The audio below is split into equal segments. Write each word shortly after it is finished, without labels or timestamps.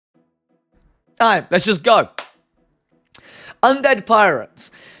Time. Let's just go. Undead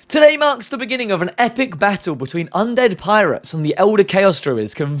Pirates. Today marks the beginning of an epic battle between undead pirates and the Elder Chaos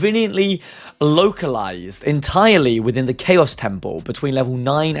Druids, conveniently localized entirely within the Chaos Temple between level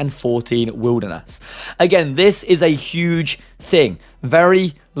 9 and 14 Wilderness. Again, this is a huge thing.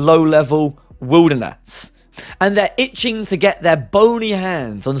 Very low level Wilderness. And they're itching to get their bony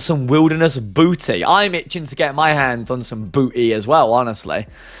hands on some Wilderness booty. I'm itching to get my hands on some booty as well, honestly.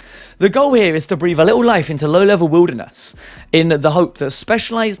 The goal here is to breathe a little life into low-level Wilderness in the hope that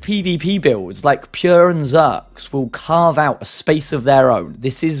specialized PvP builds like Pure and Zerks will carve out a space of their own.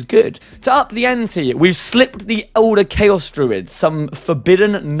 This is good. To up the ante, we've slipped the Elder Chaos Druids some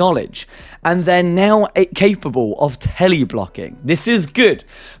forbidden knowledge, and they're now capable of tele-blocking. This is good.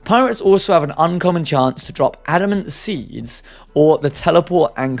 Pirates also have an uncommon chance to drop Adamant Seeds or the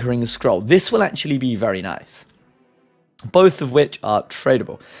Teleport Anchoring Scroll. This will actually be very nice, both of which are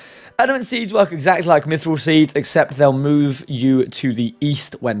tradable. Adamant Seeds work exactly like Mithril Seeds, except they'll move you to the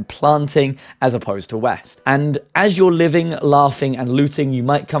east when planting, as opposed to west. And as you're living, laughing, and looting, you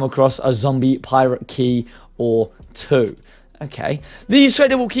might come across a zombie pirate key or two. Okay. These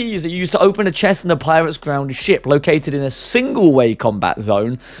tradable keys are used to open a chest in a pirate's ground ship located in a single-way combat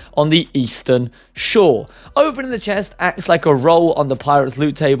zone on the eastern shore. Opening the chest acts like a roll on the pirate's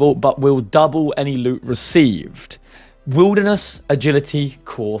loot table, but will double any loot received. Wilderness agility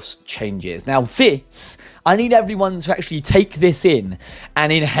course changes. Now this, I need everyone to actually take this in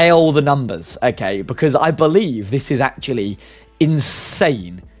and inhale the numbers, okay? Because I believe this is actually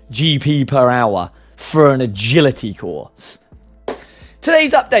insane GP per hour for an agility course.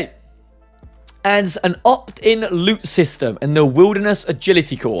 Today's update adds an opt-in loot system in the Wilderness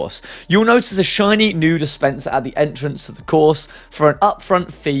Agility course. You'll notice a shiny new dispenser at the entrance to the course for an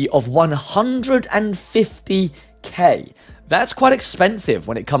upfront fee of 150k. That's quite expensive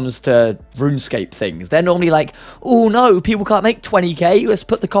when it comes to RuneScape things. They're normally like, oh no, people can't make 20k, let's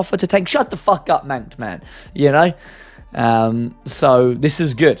put the coffer to 10. Shut the fuck up, manked man. You know? So this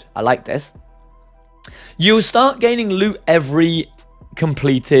is good. I like this. You'll start gaining loot every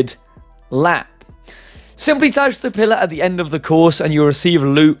completed lap. Simply touch the pillar at the end of the course and you'll receive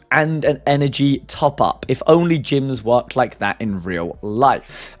loot and an energy top-up. If only gyms worked like that in real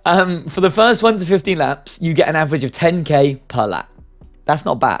life. For the first 1 to 15 laps, you get an average of 10k per lap. That's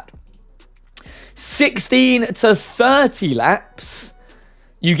not bad. 16 to 30 laps,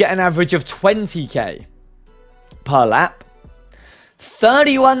 you get an average of 20k per lap.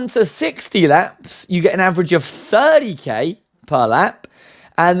 31 to 60 laps, you get an average of 30k per lap.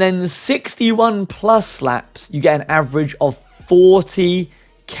 And then 61 plus laps, you get an average of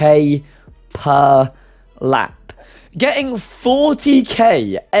 40k per lap. Getting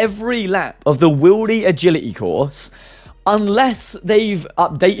 40k every lap of the Wildy Agility course, unless they've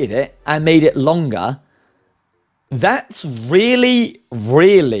updated it and made it longer, that's really,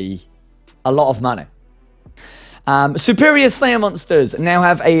 really a lot of money. Superior Slayer monsters now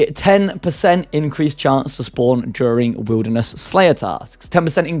have a 10% increased chance to spawn during Wilderness Slayer tasks.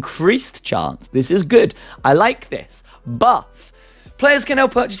 10% increased chance. This is good. I like this. Buff. Players can now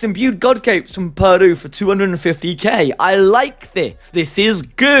purchase imbued god capes from Purdue for 250k. I like this. This is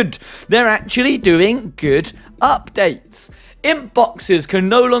good. They're actually doing good updates. Imp boxes can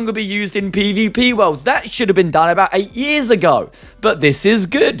no longer be used in PvP worlds. That should have been done about 8 years ago. But this is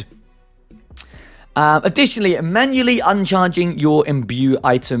good. Additionally, manually uncharging your imbue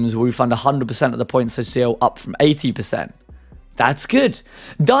items will refund 100% of the points they steal, up from 80%. That's good.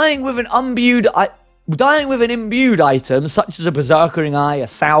 Dying with an imbued item, such as a Berserkering Eye, a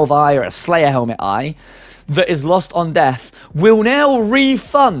Salve Eye, or a Slayer Helmet Eye, that is lost on death, will now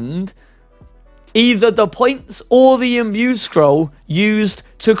refund either the points or the imbue scroll used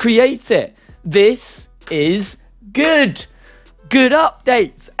to create it. This is good. Good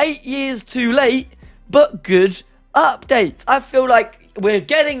updates. 8 years too late, but good updates. I feel like we're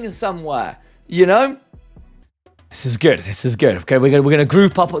getting somewhere, you know? This is good. This is good. Okay, we're gonna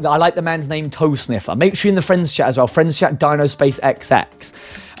group up. I like the man's name, Toe Sniffer. Make sure you're in the friends chat as well. Friends chat, Dino space XX.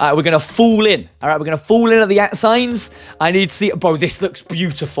 We're gonna fall in. All right, we're gonna fall in at the @signs. I need to see, bro. This looks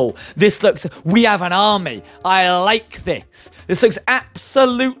beautiful. This looks. We have an army. I like this. This looks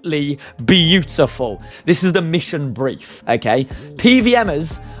absolutely beautiful. This is the mission brief. Okay,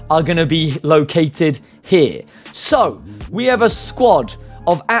 PVMers are gonna be located here. So we have a squad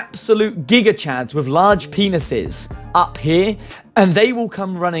of absolute gigachads with large penises up here, and they will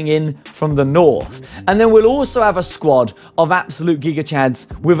come running in from the north. And then we'll also have a squad of absolute gigachads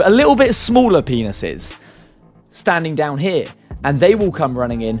with a little bit smaller penises standing down here, and they will come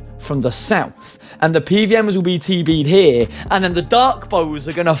running in from the south. and the PVMs will be TB'd here, and then the dark bows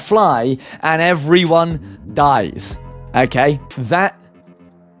are gonna fly, and everyone dies. Okay, that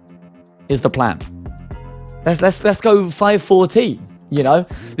is the plan. Let's go 5-14. You know,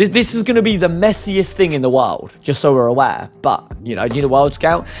 this is going to be the messiest thing in the world, just so we're aware. But, you know, need a world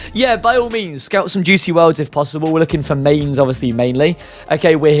scout? Yeah, by all means, scout some juicy worlds if possible. We're looking for mains, obviously, mainly.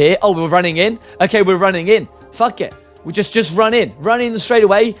 Okay, we're here. Oh, we're running in. Okay, we're running in. Fuck it. We just run in. Run in straight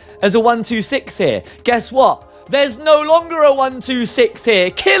away. There's a 1-2-6 here. Guess what? There's no longer a 1-2-6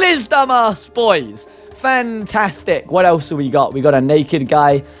 here. Kill his dumbass, boys. Fantastic. What else have we got? We got a naked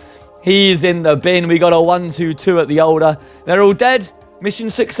guy. He's in the bin. We got a 1-2-2 at the older. They're all dead.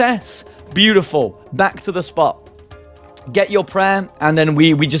 Mission success. Beautiful. Back to the spot. Get your prayer, and then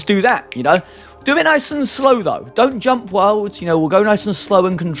we just do that, you know. Do it nice and slow, though. Don't jump worlds. You know, we'll go nice and slow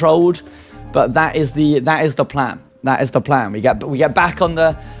and controlled. But that is the plan. That is the plan. We get back on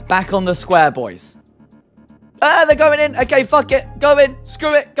the square, boys. Ah, they're going in. Okay, fuck it. Go in.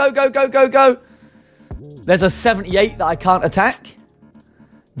 Screw it. Go, go, go, go, go. There's a 78 that I can't attack.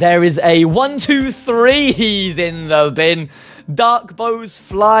 There is a 1-2-3. He's in the bin. Dark bows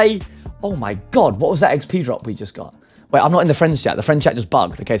fly. Oh my god, what was that XP drop we just got? Wait, I'm not in the friends chat. The friend chat just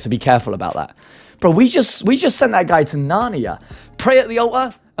bugged. Okay, so be careful about that. Bro, we just sent that guy to Narnia. Pray at the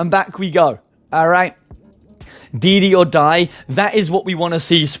altar, and back we go. All right. DD or die. That is what we want to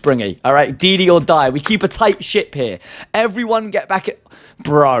see, Springy. All right, DD or die. We keep a tight ship here. Everyone get back at...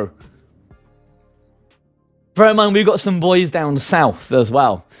 Bro. Bear in mind, we've got some boys down south as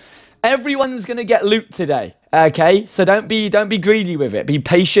well. Everyone's going to get loot today, okay? So don't be greedy with it. Be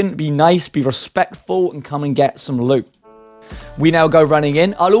patient, be nice, be respectful, and come and get some loot. We now go running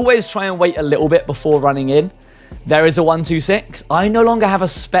in. I'll always try and wait a little bit before running in. There is a 1-2-6. I no longer have a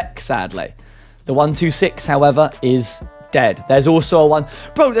spec, sadly. The 1-2-6, however, is dead. There's also a one...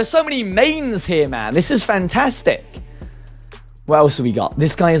 Bro, there's so many mains here, man. This is fantastic. What else have we got?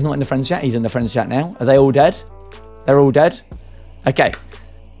 This guy is not in the friends chat. He's in the friends chat now. Are they all dead? They're all dead? Okay.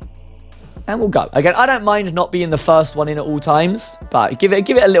 And we'll go. Again, I don't mind not being the first one in at all times, but give it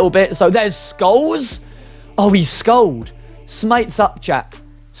a little bit. So there's skulls. Oh, he's skulled. Smites up, chat.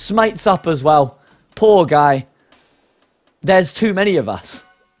 Smites up as well. Poor guy. There's too many of us.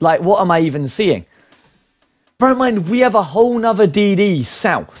 Like, what am I even seeing? Bear in mind, we have a whole nother DD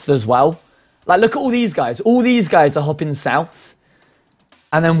south as well. Like, look at all these guys. All these guys are hopping south.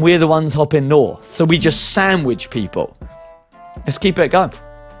 And then we're the ones hopping north. So we just sandwich people. Let's keep it going.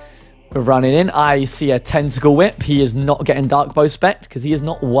 We're running in. I see a tentacle whip. He is not getting dark bow spec because he is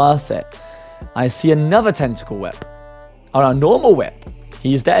not worth it. I see another tentacle whip. Oh, a normal whip.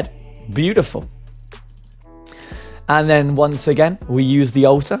 He's dead. Beautiful. And then once again, we use the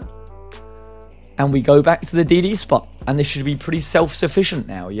altar. And we go back to the DD spot. And this should be pretty self-sufficient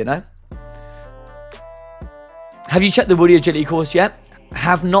now, you know? Have you checked the Wildy agility course yet?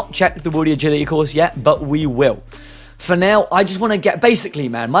 Have not checked the Wildy agility course yet, but we will. For now, I just want to get... Basically,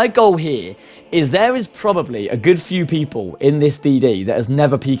 man, my goal here is there is probably a good few people in this DD that has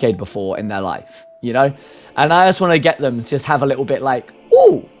never PK'd before in their life, you know? And I just want to get them to just have a little bit like,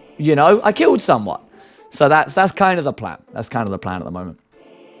 ooh, you know, I killed someone. So that's kind of the plan. That's kind of the plan at the moment.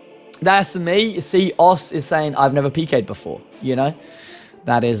 That's me. You see, Os is saying, I've never PK'd before, you know?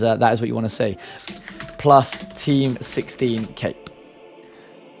 That is what you want to see. Plus Team 16 cape.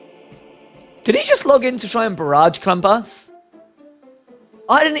 Did he just log in to try and barrage clump us?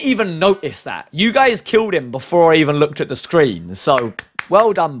 I didn't even notice that. You guys killed him before I even looked at the screen. So,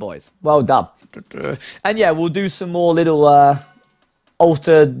 well done, boys. Well done. And yeah, we'll do some more little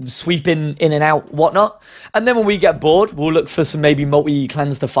altar sweeping in and out, whatnot. And then when we get bored, we'll look for some maybe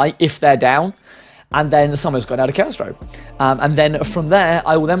multi-clans to fight if they're down. And then someone's gone out of Chaos Road. And then from there,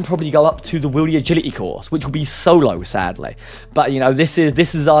 I will then probably go up to the Wildy agility course, which will be solo, sadly. But, you know, this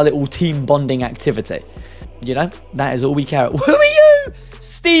is our little team bonding activity. You know, that is all we care about. Who are you?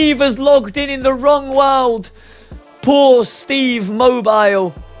 Steve has logged in the wrong world. Poor Steve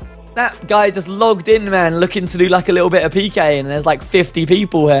Mobile. That guy just logged in, man, looking to do like a little bit of PK, and there's like 50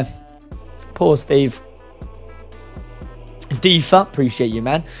 people here. Poor Steve. Defa, appreciate you,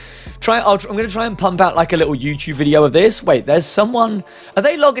 man. I'm going to try and pump out like a little YouTube video of this. Wait, there's someone... Are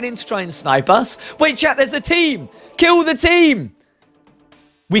they logging in to try and snipe us? Wait, chat, there's a team. Kill the team.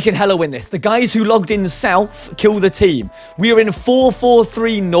 We can hella win this. The guys who logged in south, kill the team. We are in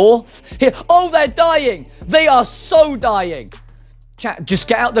 443 north. Here. Oh, they're dying. They are so dying. Chat, just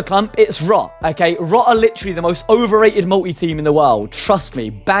get out the clump. It's Rot, okay? Rot are literally the most overrated multi-team in the world. Trust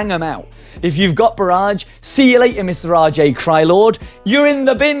me, bang them out. If you've got Barrage, see you later, Mr. RJ Crylord. You're in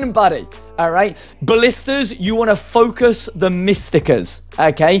the bin, buddy. Alright? Ballistas, you want to focus the Mysticers.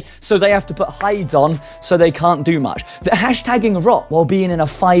 Okay? So they have to put hides on so they can't do much. They're hashtagging rot while being in a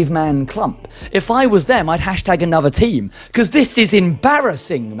 5-man clump. If I was them, I'd hashtag another team. Because this is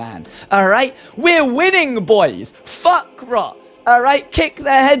embarrassing, man. Alright? We're winning, boys. Fuck rot. Alright? Kick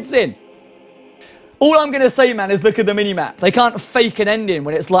their heads in. All I'm going to say, man, is look at the minimap. They can't fake an ending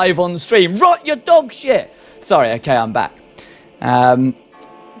when it's live on stream. Rot your dog shit. Sorry, okay, I'm back.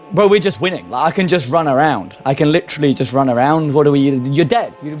 Bro, we're just winning. Like, I can just run around. I can literally just run around. What do we... You're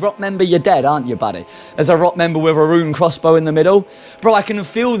dead. You rot member, you're dead, aren't you, buddy? There's a rot member with a rune crossbow in the middle. Bro, I can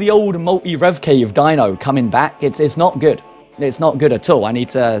feel the old multi-rev cave Dino coming back. It's not good. It's not good at all. I need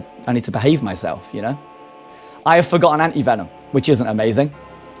to behave myself, you know? I have forgotten anti-venom, which isn't amazing.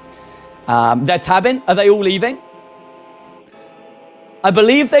 They're tabbing. Are they all leaving? I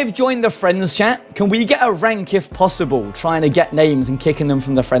believe they've joined the friends chat. Can we get a rank if possible, trying to get names and kicking them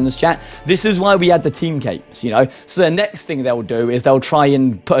from the friends chat? This is why we had the team capes, you know? So the next thing they'll do is they'll try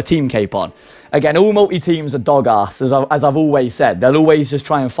and put a team cape on. Again, all multi-teams are dog ass, as I've always said. They'll always just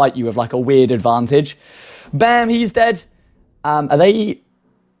try and fight you with like a weird advantage. Bam, he's dead. Are they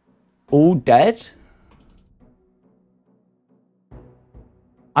all dead?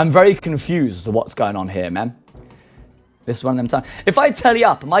 I'm very confused as to what's going on here, man. This is one of them times. If I telly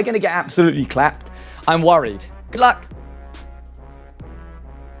up, am I going to get absolutely clapped? I'm worried. Good luck.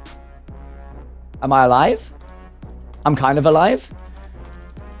 Am I alive? I'm kind of alive.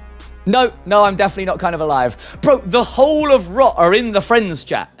 No, I'm definitely not kind of alive. Bro, the whole of Rot are in the friends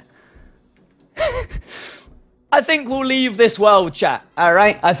chat. I think we'll leave this world chat, all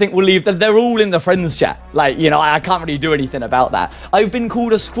right? I think we'll leave... They're all in the friends chat. Like, you know, I can't really do anything about that. I've been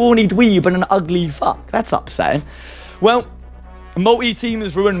called a scrawny dweeb and an ugly fuck. That's upsetting. Well,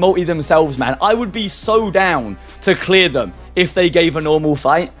 multi-teams ruin multi themselves, man. I would be so down to clear them if they gave a normal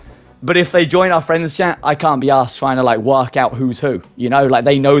fight. But if they join our friends chat, I can't be asked trying to, like, work out who's who. You know, like,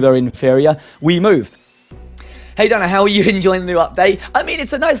 they know they're inferior. We move. Hey, Donna, how are you enjoying the new update? I mean,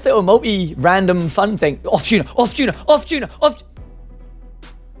 it's a nice little multi-random fun thing. Off tuner, off tuner, off tuner, off...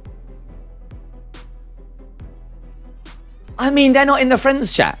 I mean, they're not in the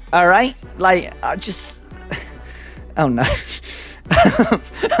friends chat, all right? Like, I just... Oh, no.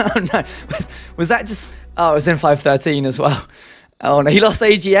 Oh, no. Was that just... Oh, it was in 513 as well. Oh, no. He lost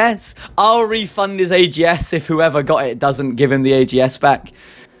AGS. I'll refund his AGS if whoever got it doesn't give him the AGS back.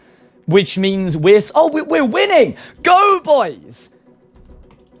 Which means we're winning. Go, boys.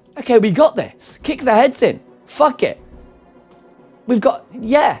 Okay, we got this. Kick their heads in. Fuck it. We've got...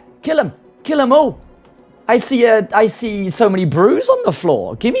 Yeah, kill them. Kill them all. I see so many brews on the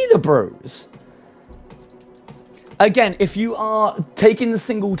floor. Give me the brews. Again, if you are taking the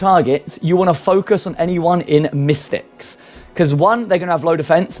single targets, you want to focus on anyone in Mystics. Because one, they're going to have low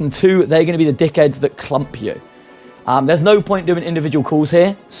defense, and two, they're going to be the dickheads that clump you. There's no point doing individual calls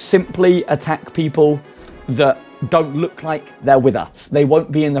here. Simply attack people that don't look like they're with us. They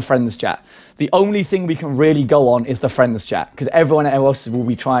won't be in the friends chat. The only thing we can really go on is the friends chat, because everyone else will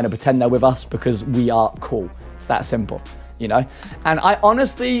be trying to pretend they're with us because we are cool. It's that simple, you know? And I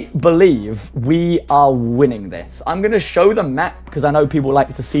honestly believe we are winning this. I'm going to show the map because I know people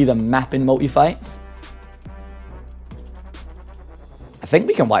like to see the map in multi-fights. I think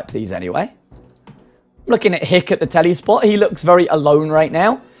we can wipe these anyway. Looking at Hick at the telly spot. He looks very alone right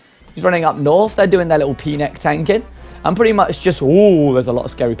now. He's running up north. They're doing their little P-neck tanking. I'm pretty much just... Ooh, there's a lot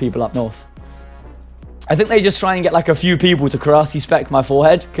of scary people up north. I think they just try and get like a few people to karate spec my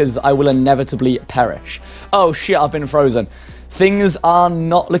forehead because I will inevitably perish. Oh shit, I've been frozen. Things are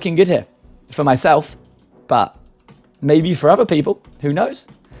not looking good here for myself, but maybe for other people. Who knows?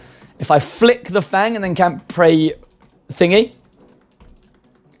 If I flick the fang and then can't pray thingy.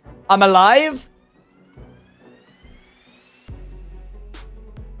 I'm alive.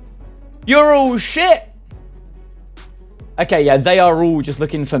 You're all shit. Okay, yeah, they are all just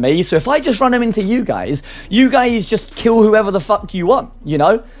looking for me. So if I just run them into you guys just kill whoever the fuck you want, you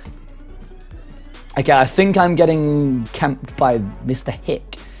know? Okay, I think I'm getting camped by Mr.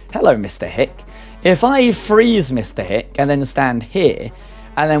 Hick. Hello, Mr. Hick. If I freeze Mr. Hick and then stand here,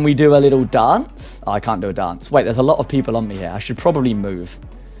 and then we do a little dance. Oh, I can't do a dance. Wait, there's a lot of people on me here. I should probably move.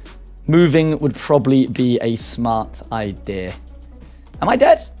 Moving would probably be a smart idea. Am I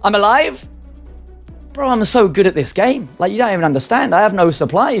dead? I'm alive? Bro, I'm so good at this game. Like, you don't even understand. I have no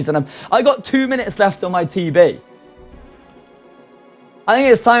supplies, and I got 2 minutes left on my TB. I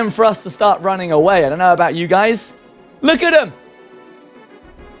think it's time for us to start running away. I don't know about you guys. Look at him.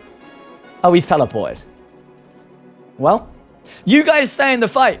 Oh, he's teleported. Well, you guys stay in the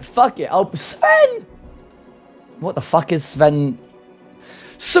fight. Fuck it. Oh, Sven. What the fuck is Sven?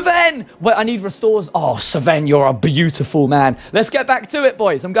 Sven! Wait, I need restores. Oh, Sven, you're a beautiful man. Let's get back to it,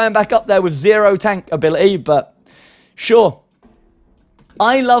 boys. I'm going back up there with 0 tank ability, but sure.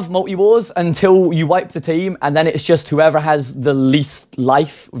 I love multi-wars until you wipe the team, and then it's just whoever has the least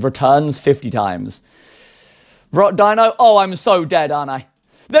life returns 50 times. Rot Dino. Oh, I'm so dead, aren't I?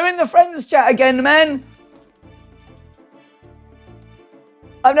 They're in the friends chat again, man.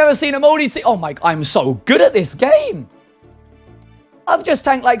 I've never seen a multi team. Oh my, I'm so good at this game. I've just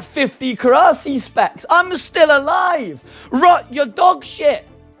tanked like 50 Karasi specs. I'm still alive. Rot, you're dog shit.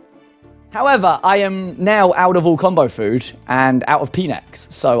 However, I am now out of all combo food and out of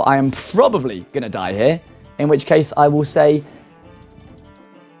Pnex. So I am probably going to die here. In which case I will say,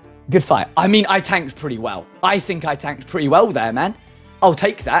 good fight. I mean, I tanked pretty well. I think I tanked pretty well there, man. I'll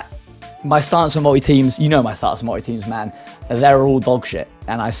take that. My stance on multi-teams, you know my stance on multi-teams, man. They're all dog shit.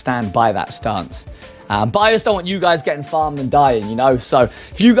 And I stand by that stance. But I just don't want you guys getting farmed and dying, you know? So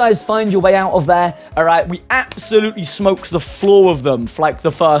if you guys find your way out of there, all right, we absolutely smoked the floor of them for like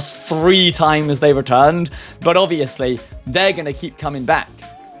the first 3 times they returned. But obviously, they're going to keep coming back.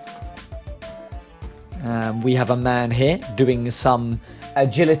 We have a man here doing some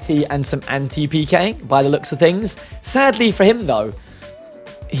agility and some anti-PKing by the looks of things. Sadly for him, though,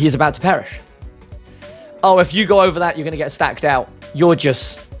 he is about to perish. Oh, if you go over that, you're going to get stacked out. You're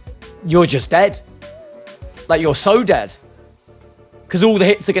just dead. Like, you're so dead. Because all the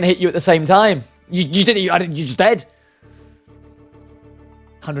hits are going to hit you at the same time. You're just dead.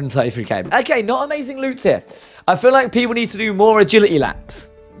 133k. Okay, not amazing loots here. I feel like people need to do more agility laps.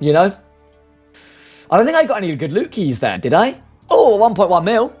 You know? I don't think I got any good loot keys there, did I? Oh, 1.1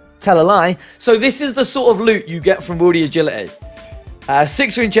 mil. Tell a lie. So this is the sort of loot you get from Wildy agility.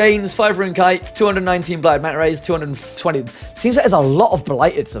 6 rune chains, 5 rune kites, 219 blighted manta rays, 220. Seems like there's a lot of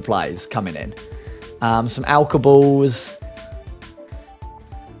blighted supplies coming in. Some alkaballs.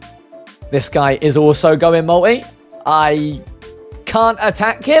 This guy is also going multi. I can't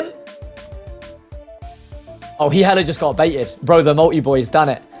attack him. Oh, he hella just got baited. Bro, the multi-boy's done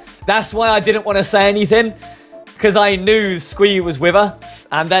it. That's why I didn't want to say anything. Because I knew Squee was with us.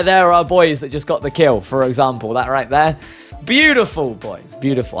 And there are boys that just got the kill, for example. That right there. Beautiful, boys.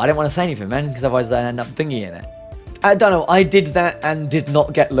 Beautiful. I didn't want to say anything, man. Because otherwise I'd end up thinking in it. I don't know. I did that and did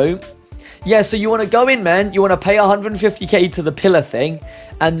not get loot. Yeah, so you want to go in, man. You want to pay 150k to the pillar thing.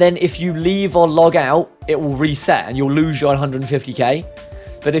 And then if you leave or log out, it will reset. And you'll lose your 150k.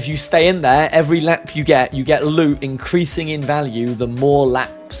 But if you stay in there, every lap you get loot increasing in value the more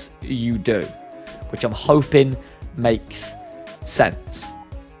laps you do. Which I'm hoping makes sense.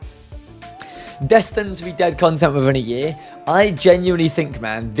 Destined to be dead content within a year. I genuinely think,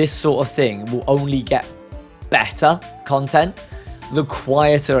 man, this sort of thing will only get better content the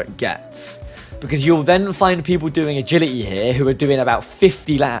quieter it gets. Because you'll then find people doing agility here who are doing about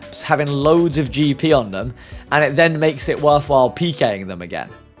 50 laps, having loads of GP on them, and it then makes it worthwhile PKing them again.